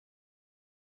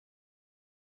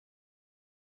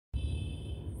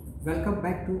Welcome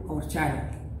back to our channel,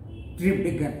 Dream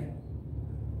Bigger.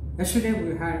 Yesterday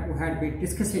we had been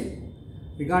discussing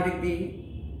regarding the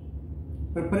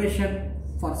preparation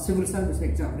for civil service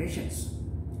examinations.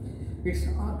 It's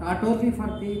not only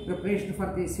for the preparation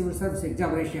for the civil service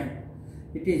examination,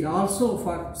 it is also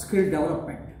for skill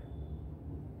development.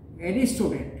 Any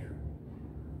student,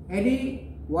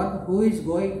 anyone who is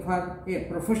going for a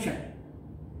profession,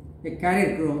 a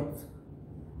career growth,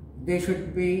 they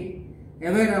should be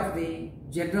aware of the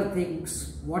general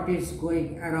things, what is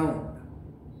going around,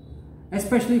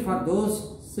 especially for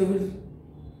those civil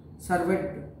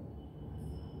servant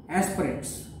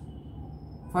aspirants.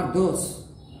 For those,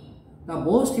 the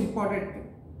most important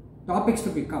topics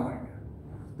to be covered,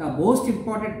 the most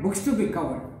important books to be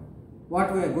covered,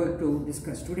 what we are going to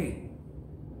discuss today.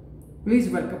 Please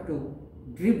welcome to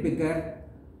Dream Bigger.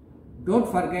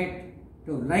 Don't forget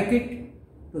to like it,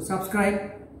 to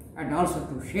subscribe, and also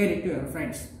to share it to your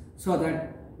friends so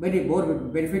that many more will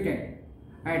be benefited.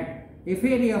 And if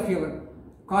any of your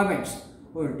comments,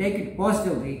 we will take it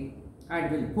positively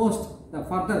and will post the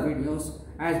further videos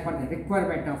as per the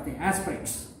requirement of the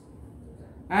aspirants.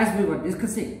 As we were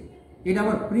discussing in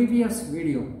our previous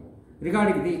video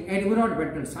regarding the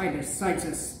environmental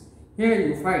sciences, here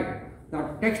you find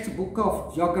the textbook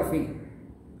of geography,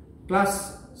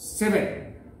 class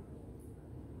 7,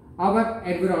 Our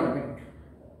Environment.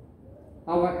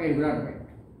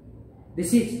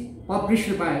 This is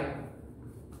published by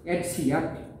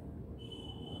NCERT.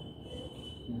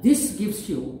 This gives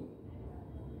you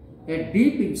a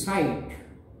deep insight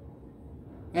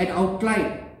and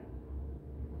outline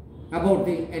about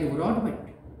the environment.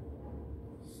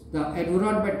 The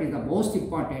environment is the most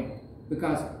important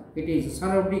because it is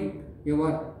surrounding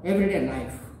your everyday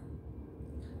life.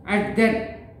 And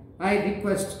then I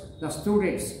request the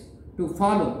students to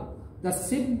follow the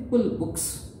simple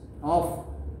books of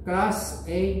class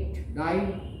 8,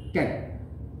 9, 10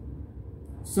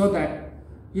 so that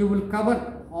you will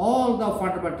cover all the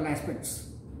fundamental aspects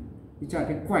which are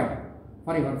required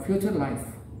for your future life.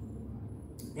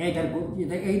 Either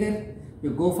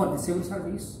you go for the civil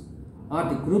service or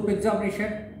the group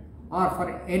examination or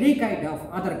for any kind of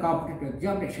other competitive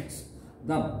examinations.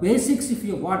 The basics, if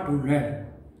you want to learn,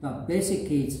 the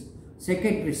basic is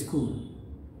secondary school.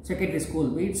 Secondary school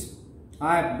means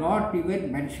I am not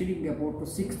even mentioning about the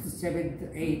 6th,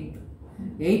 7th, 8th.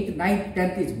 8th, 9th,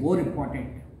 10th is more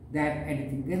important than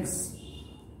anything else.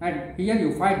 And here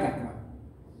you find that one.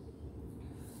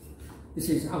 This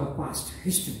is our past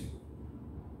history.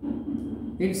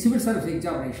 In civil service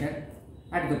examination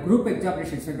and the group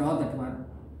examinations and all that one,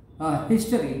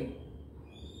 history,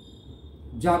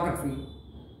 geography,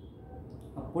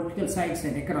 political science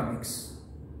and economics,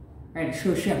 and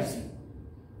sociology,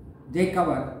 they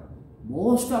cover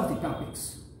most of the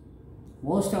topics.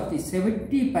 Most of the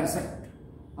 70%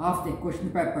 of the question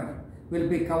paper will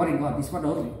be covering on this one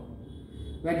only.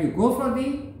 When you go for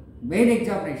the main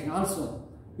examination also,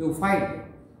 you find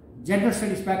General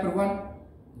Studies paper 1,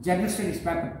 General Studies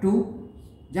paper 2,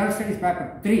 General Studies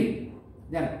paper 3.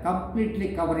 They are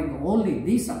completely covering only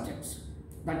these subjects.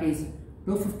 That is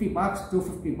 250 marks,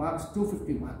 250 marks,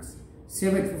 250 marks,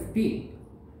 750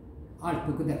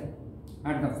 altogether.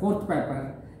 And the fourth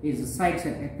paper is Science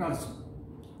and Technology.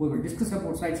 We will discuss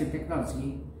about Science and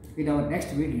Technology in our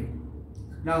next video.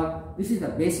 Now, this is the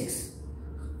basics.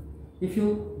 If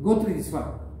you go through this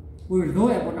one, we will know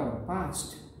about our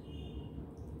past.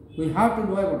 We have to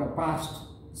know about our past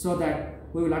so that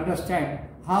we will understand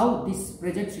how this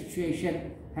present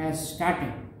situation has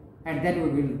started, and then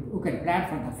we can plan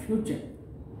for the future.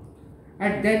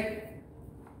 And then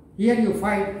here you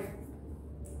find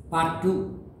part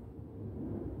 2,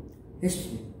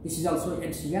 history. This is also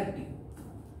NCERT.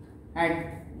 And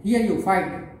here you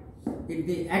find in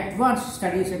the advanced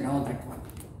studies and all that one.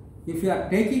 If you are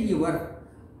taking your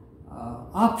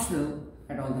optional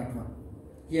and all that one,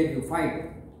 here you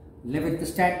find 11th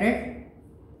standard,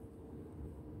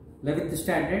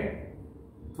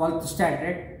 12th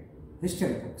standard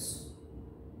history books.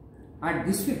 And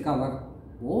this will cover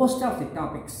most of the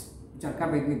topics which are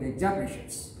coming with the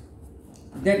examinations.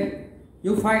 Then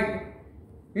you find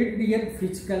Indian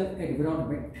physical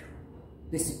environment.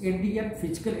 This Indian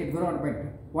physical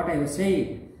environment, what I was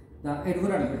saying, the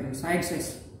environmental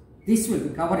sciences, this will be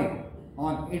covering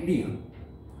on Indian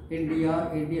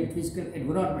physical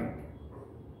environment,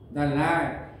 the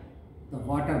land, the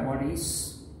water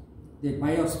bodies, the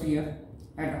biosphere,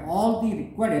 and all the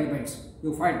required elements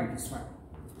you find in this one.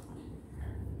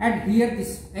 And here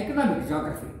this economic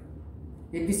geography.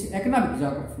 In this economic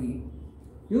geography,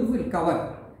 you will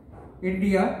cover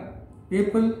India,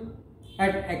 people,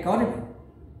 and economy.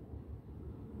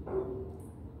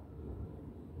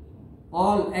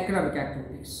 all economic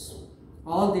activities,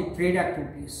 all the trade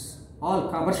activities, all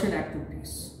commercial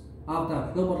activities of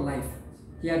the human life.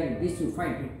 Here in this you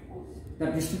find it, the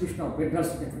distribution of minerals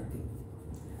and everything.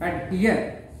 And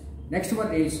here, next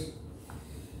one is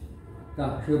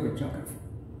the human geography.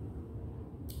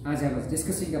 As I was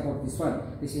discussing about this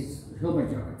one, this is human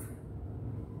geography.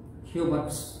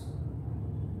 Humans,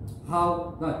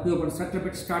 how the human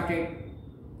settlement started,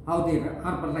 how the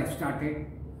urban life started,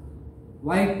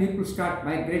 why people start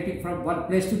migrating from one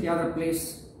place to the other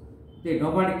place, the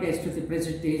nomadic age to the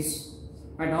present days,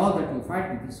 and all that you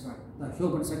find in this one, the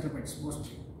human settlements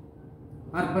mostly.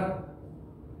 Urban,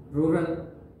 rural,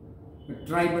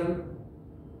 tribal,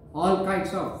 all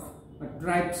kinds of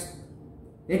tribes,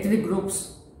 ethnic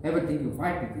groups, everything you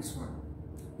find in this one.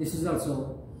 This is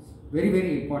also very,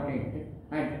 very important,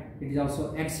 and it is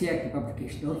also NCERT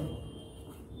publication also.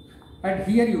 And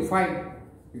here you find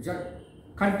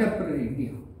contemporary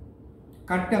India.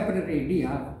 Contemporary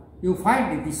India, you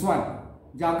find in this one,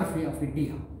 geography of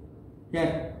India.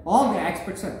 Here all the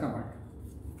aspects are covered.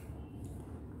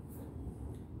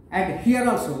 And here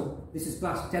also, this is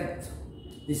class 10th.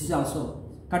 This is also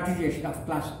continuation of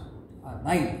class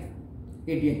 9th,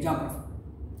 Indian geography.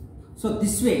 So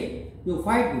this way, you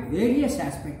find the various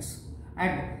aspects,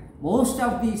 and most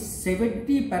of the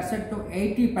 70% to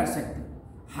 80%,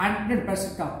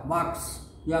 100% of marks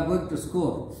you are going to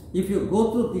score. If you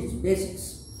go through these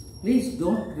basics, please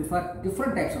don't refer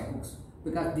different types of books,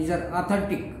 because these are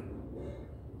authentic,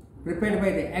 prepared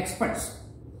by the experts,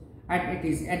 and it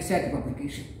is NCERT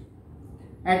publication.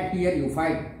 And here you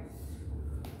find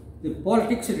the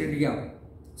politics in India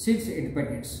since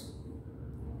independence.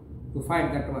 You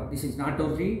find that one. This is not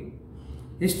only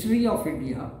history of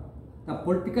India, the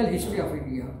political history of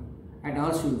India, and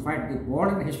also you find the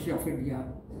modern history of India,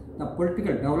 the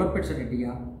political developments in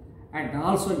India, and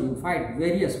also you find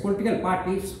various political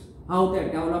parties, how they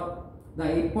develop, the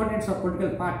importance of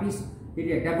political parties in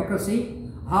a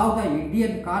democracy, how the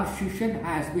Indian Constitution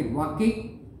has been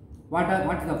working, what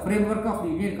is the framework of the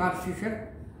Indian Constitution,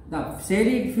 the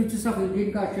salient features of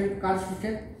Indian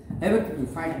Constitution, everything you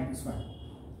find in this one.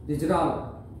 These are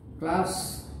all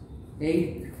class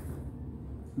 8,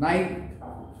 9,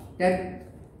 10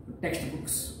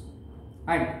 textbooks,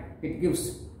 and it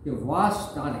gives a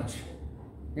vast knowledge,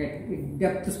 an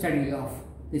in-depth study of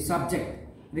the subject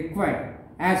required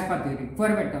as per the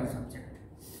requirement of the subject.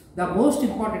 The most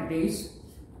important is,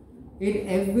 in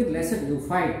every lesson you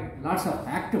find lots of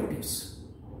activities.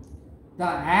 The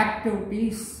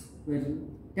activities will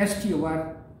test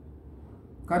your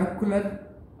curricular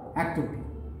activity.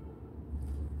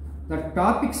 The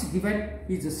topics given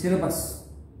is the syllabus,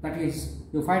 that is,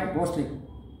 you find mostly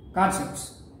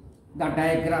concepts, the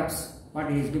diagrams what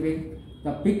he is giving,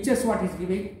 the pictures what he is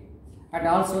giving, and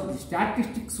also the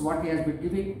statistics what he has been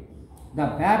giving, the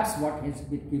maps what he has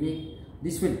been giving.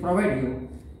 This will provide you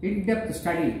in-depth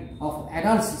study of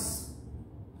analysis.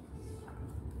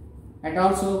 And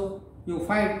also you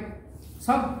find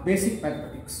some basic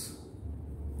mathematics.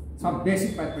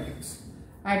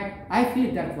 And I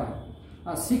feel that one,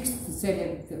 6th,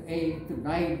 7th, 8th,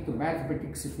 9th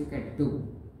mathematics if you can do,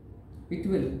 it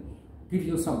will give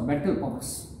you some mental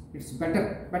powers. It's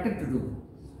better to do.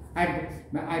 And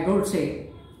I don't say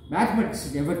mathematics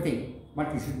is everything,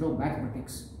 but you should know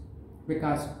mathematics,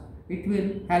 because it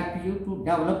will help you to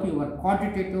develop your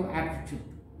quantitative aptitude,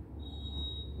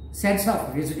 sense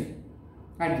of reasoning,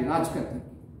 and logical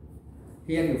thinking.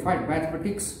 Here you find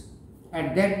mathematics,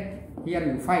 and then here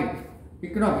you find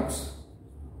economics.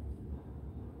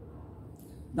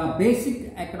 The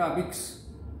basic economics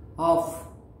of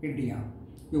India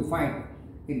you find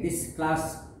in this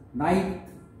class 9th,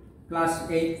 class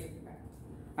 8th,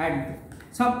 and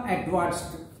some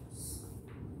advanced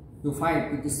you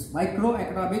find in this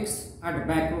microeconomics and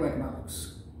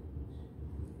macroeconomics.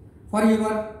 For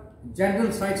your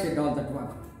general science and all that one,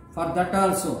 for that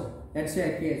also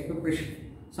NCERT has published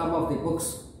some of the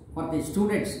books for the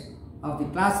students of the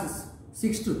classes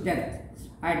 6th to 10th.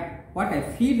 And what I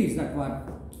feel is that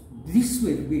one, this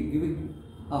will be giving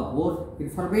more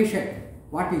information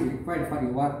what is required for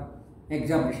your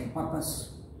examination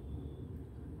purpose.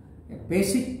 A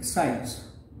basic science,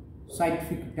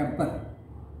 scientific temper,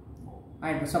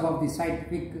 and some of the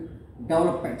scientific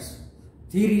developments,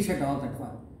 theories and all that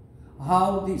one.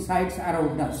 How the science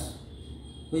around us.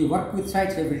 We work with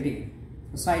science every day.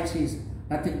 Science is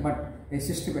nothing but a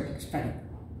systematic study.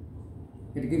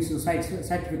 It gives you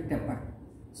scientific temper.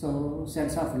 So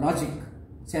sense of logic,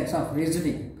 sense of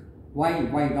reasoning,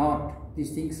 why not,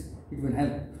 these things, it will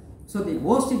help. So the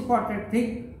most important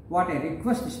thing what I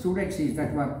request the students is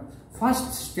that one,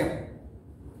 first step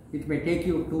It may take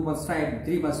you 2 months time,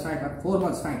 3 months time, or 4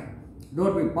 months time.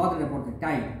 Don't be bothered about the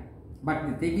time. But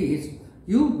the thing is,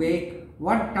 you make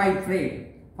one time frame.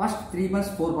 First 3 months,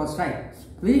 4 months time.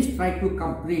 Please try to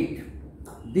complete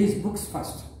these books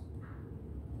first.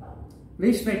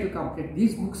 Please try to complete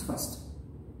these books first.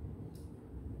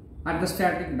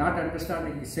 Understanding, not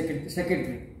understanding is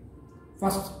secondary.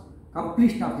 First,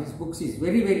 completion of these books is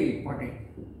very, very important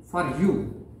for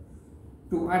you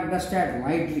to understand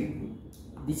widely.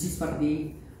 This is for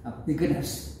the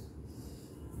beginners.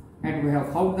 And we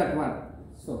have found that one.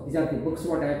 So these are the books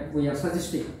what we are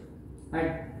suggesting. And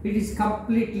it is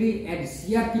completely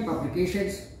NCERT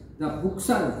publications. The books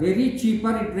are very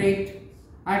cheaper in rate,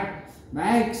 and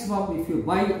maximum if you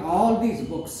buy all these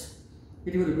books,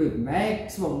 it will be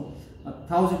maximum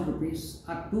 1,000 rupees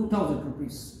or 2,000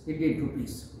 rupees, Indian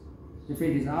rupees. If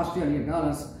it is Australian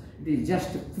dollars, it is just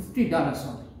 $50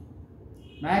 only.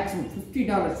 Maximum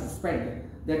 $50 to spend,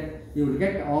 then you will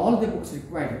get all the books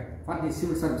required for the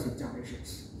civil service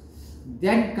examinations.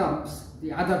 Then comes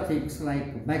the other things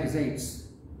like magazines,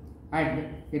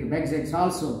 and in magazines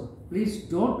also, please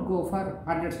don't go for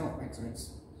hundreds of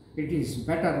magazines. It is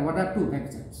better 1 or 2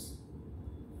 magazines.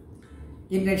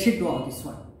 In addition to all this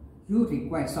one, you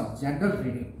require some general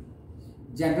reading.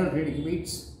 General reading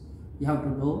means you have to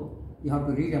know, you have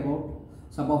to read about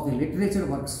some of the literature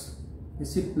works, the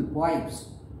simple poems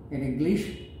in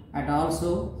English, and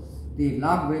also the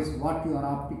language what you are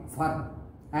opting for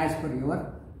as per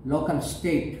your local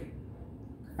state.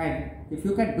 And if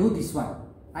you can do this one,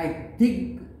 I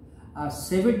think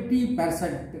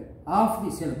 70% of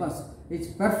the syllabus is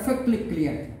perfectly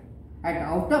clear. And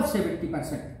out of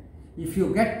 70%, if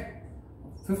you get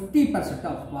 50%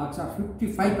 of marks or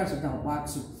 55% of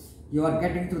marks, you are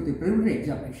getting through the preliminary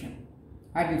examination.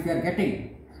 And if you are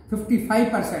getting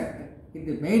 55% in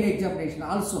the main examination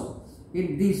also,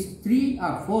 in these 3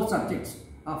 or 4 subjects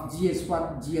of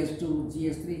GS1, GS2,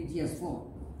 GS3, GS4,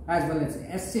 as well as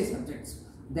essay subjects,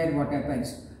 then what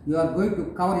happens? You are going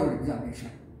to cover your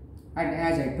examination. And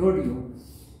as I told you,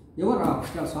 your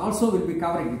optionals also will be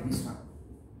covering with this one.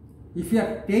 If you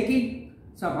are taking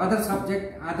some other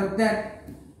subject other than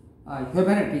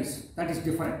humanities, that is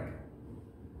different.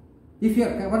 If you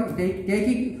are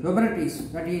taking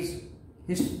humanities, that is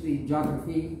history,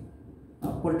 geography,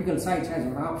 political science as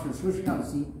your option,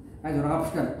 sociology as your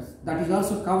optional, that is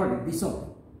also covered in this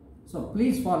one. So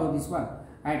please follow this one,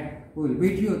 and we will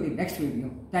meet you in the next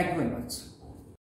video. Thank you very much.